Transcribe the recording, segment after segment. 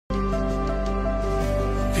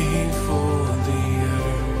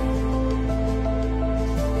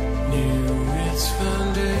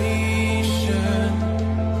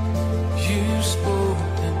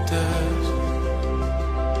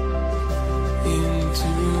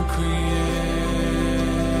creation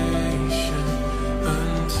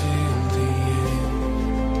until the end.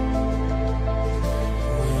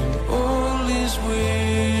 When all is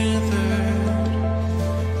withered,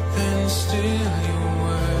 then still your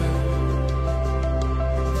word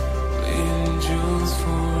endures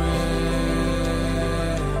forever.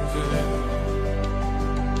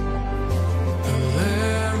 A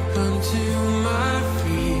lamp unto my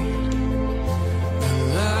feet, a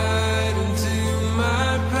light unto my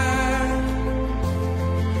path.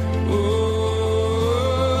 Oh,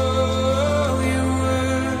 your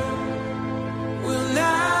word will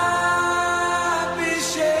not be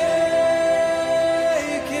shaken.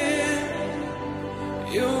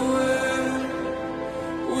 Your word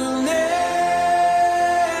will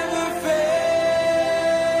never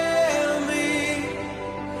fail me.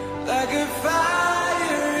 Like a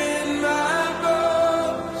fire in my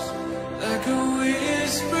bones, like a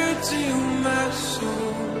whisper to my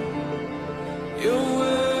soul. Your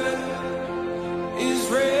word is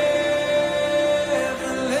revelation.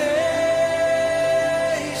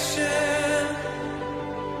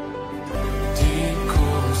 Deep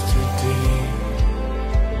calls to deep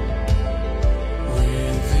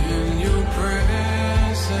within your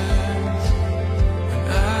presence. When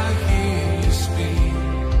I hear you speak,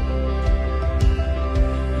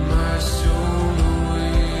 my soul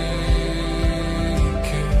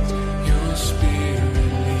awakens, your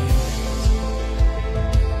spirit leads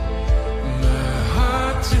my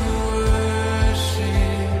heart to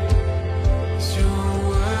worship as your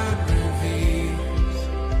word reveals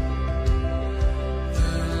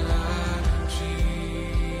the light of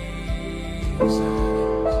Jesus.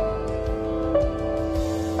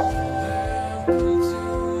 A lamp unto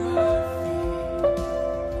my feet,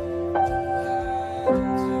 a light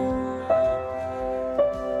unto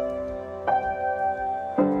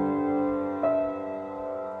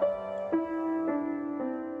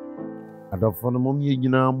Adofo no mom ye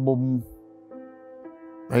nyina mom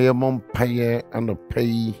aye mom paye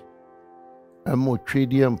anopai amo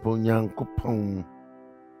twedi ampo nyankopon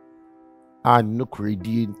a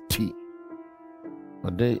nokoredi nti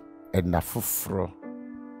ode edafofro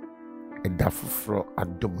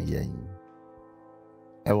adom yen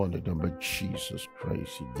I want to remember Jesus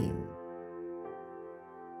Christ again.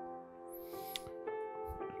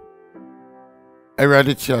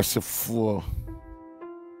 Erade chiasefo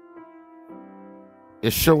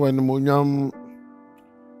Yeshow and Munyam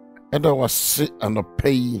Eda was sick and a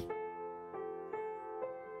pay.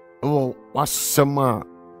 Oh, what's summer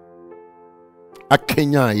a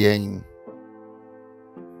Kenya yen?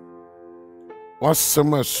 What's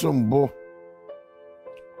summer sumbo?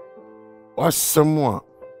 What's someone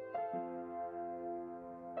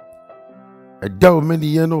a dow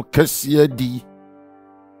many yano cassia di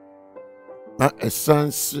na a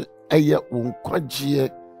sans a yet won't quadjie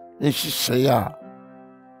and she say, a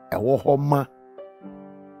wohoma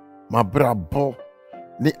ma brabo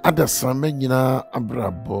ni ada samanyina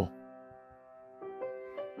abrabo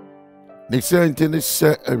ni se intene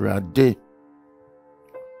se awrade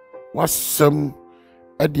wasam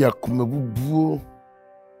ade akomabubuo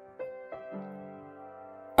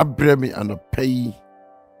abrami anopai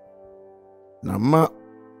na ma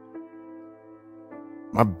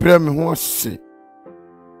brami ho se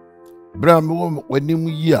brami wo wanim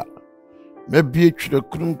yi a mabie twere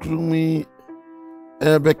krunkrunmi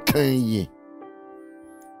ebe kan yi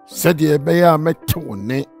sede ebe ya mete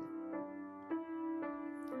wone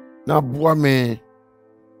na boa me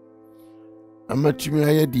amatumi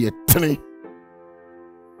aye de etene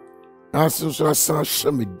asenso asan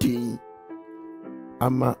hwemedin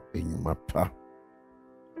ama enyuma pa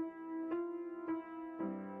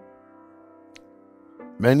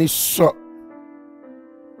many so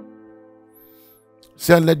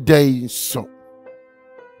Sell day so.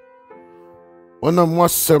 One of my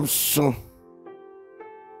so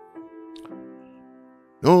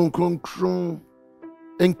no concrete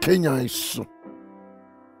in Kenya is so.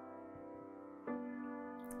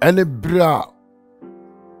 And a bra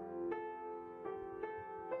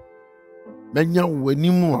Menya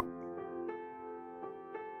wenimwa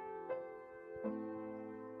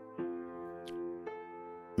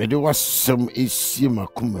Mede was some isi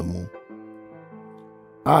makumemu.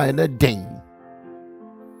 In a day,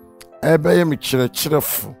 I am a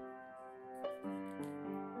cheerful.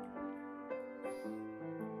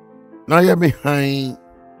 Now you're behind.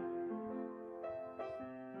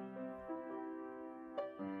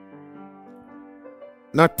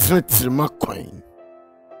 Not treat my coin.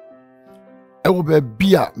 I will be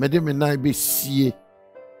beer, Madame and I be see.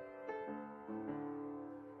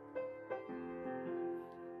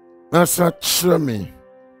 That's a me.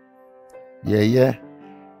 Ye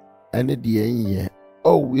ene de ye.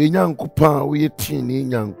 Oh, ye Nyankopon we tin ni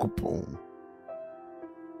Nyankopon.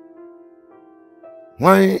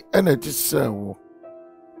 Why ene ti se wo.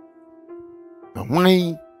 Na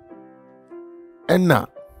why ena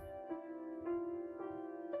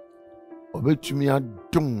obetumi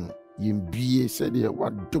adom yembie se de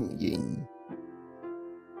wadom yen.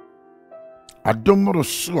 Adom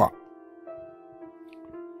roso a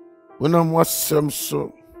wona mo asem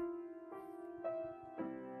so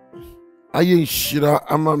aye nhyira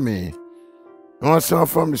ama me na wasan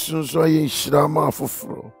fa me so aye nhyira ama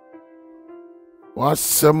afoforo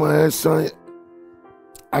wasem esan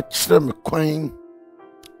a kyerɛ me kwan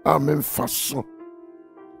a memfa so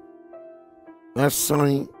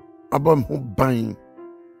esan aba me ho ban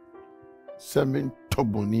sɛ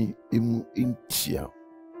mentɔbɔni emu ntia.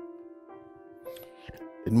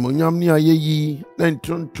 Monyam ni ayeyi na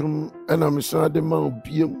ntontom ena mesa de ma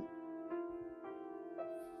obiem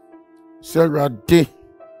sɛ Awurade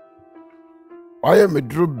wayɛ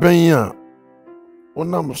meduru bɛn a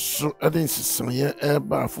wonam so de nsesanyɛ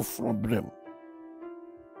ɛba afoforo brɛm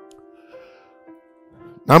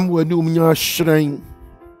na mwani umnya hyerɛn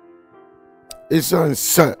ɛsiane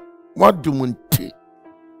sɛ wadom nti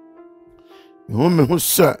me ho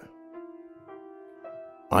sɛ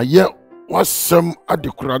ayɛ wasɛm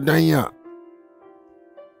adekoradan a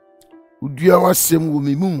udua wasɛm wɔ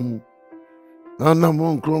me mu na nam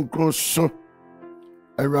nkronkron so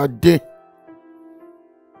Awurade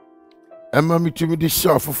ɛma metumi de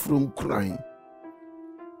hyɛ afoforo nkuran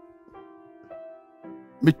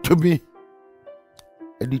metumi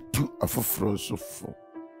ɛde tu afoforo so fo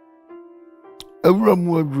awura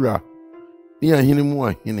mu awura ne ahene mu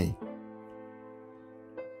ahene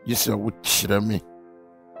yesa wo kyerɛ me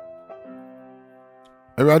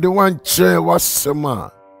Awurade wankyerɛ wasɛm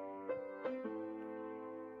a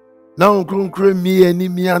na nkronkron mi ani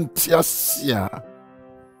mi ante ase a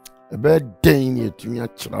ɛbɛdɛn ne atumi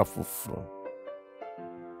akyerɛ afoforo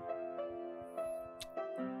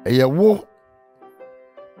ɛyɛ wo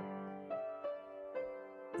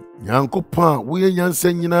Nyankopɔn a woyɛ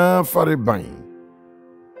nyansa nyinaa fare ban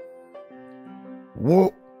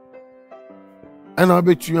wo ɛna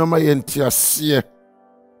wobɛtumi ama yɛ nte aseɛ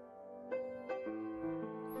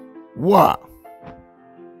wo a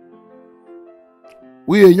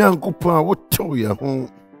woyɛ Nyankopɔn a wotew yɛ ho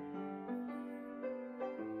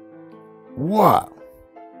wo a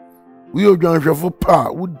woyɛ odwanhwɛfo pa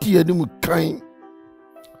a wodi anim kan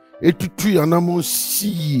etutu yanamo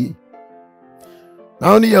siye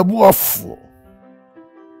na oni yabuafo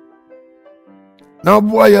na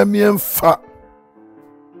boa ya miemfa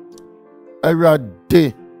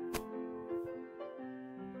Awurade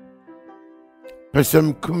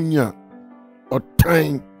pesem kunya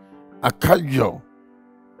otan akayo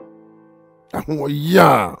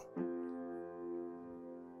ahoya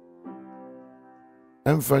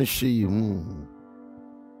emfa hye mu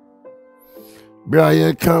bra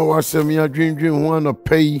ye kan wasem ya dwendwen ho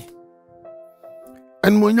anopai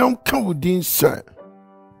en monyam kan wudin sa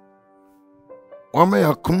wama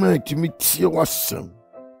ya kuma timi tie wasem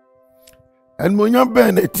en monyam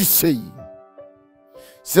ben eti sei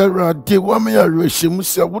se Awurade wama ya rehemu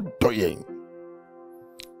se wodoyen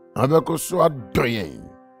abeko so adoyen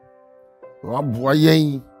wa boa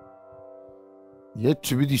yen ye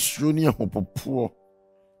tibi di sroni ahopopo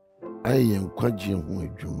aye nkwaje ho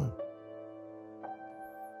adwuma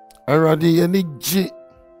Awurade ye ni ji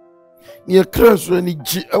ye kraso ni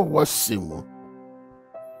ji awasemu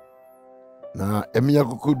na emiya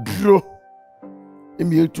kokoduro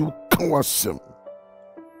emietu kan wasem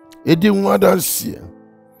edi nwadansia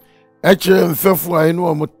eche mfefo ayi no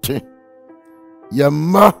omote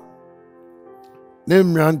yamma ne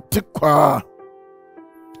mrante kwa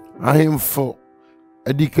ahemfo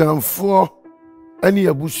adikanfo ani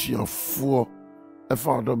abusuafo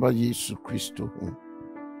efa odoba Yesu Kristo ho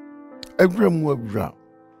agwemu abra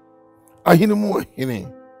ahene mu ahene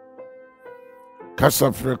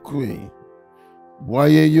kasafrekue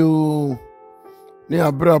boye yo ne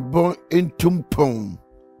abrabon entumpon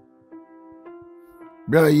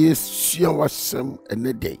bra Yesu wasem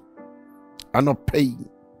enede anopai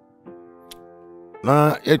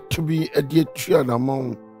na etubi edi etua na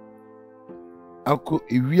mon ako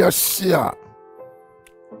ewiase a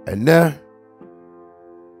ene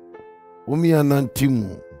omi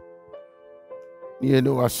anantimu ni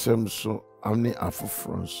no wasem so amne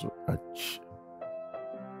afoforo so ach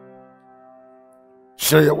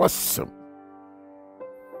share wasem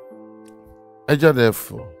eja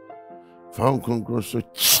therefore found conclusion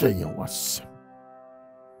share wasem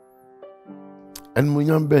en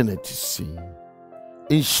munyam beneti si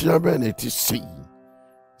nhyira bɛn na ɛte sɛ yi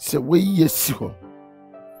sɛ woyi asi hɔ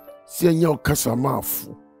sɛ ɛnyɛ wo kasamaafo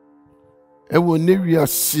ɛwɔ ne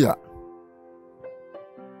wiase a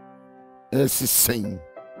ɛsesɛn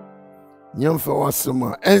nyɛmfa w'asɛm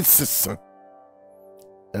a ɛnsesa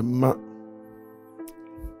ɛma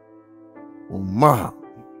wo mma a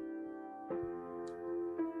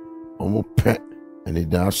ɔmo pɛ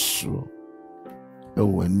anidasoɔ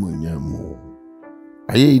ɛwɔ animuonyam mu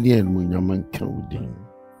ayɛyi ne animuonyam nka wo din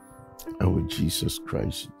ɛwɔ Jesus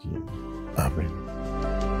Christ din. Amen.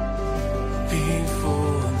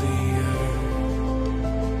 Before the earth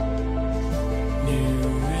knew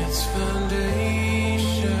its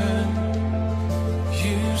foundation,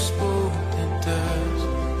 you spoke the dust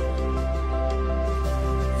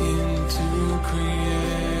into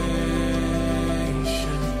creation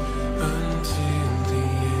until the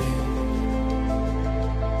end.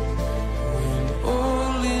 When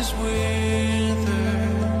all is weary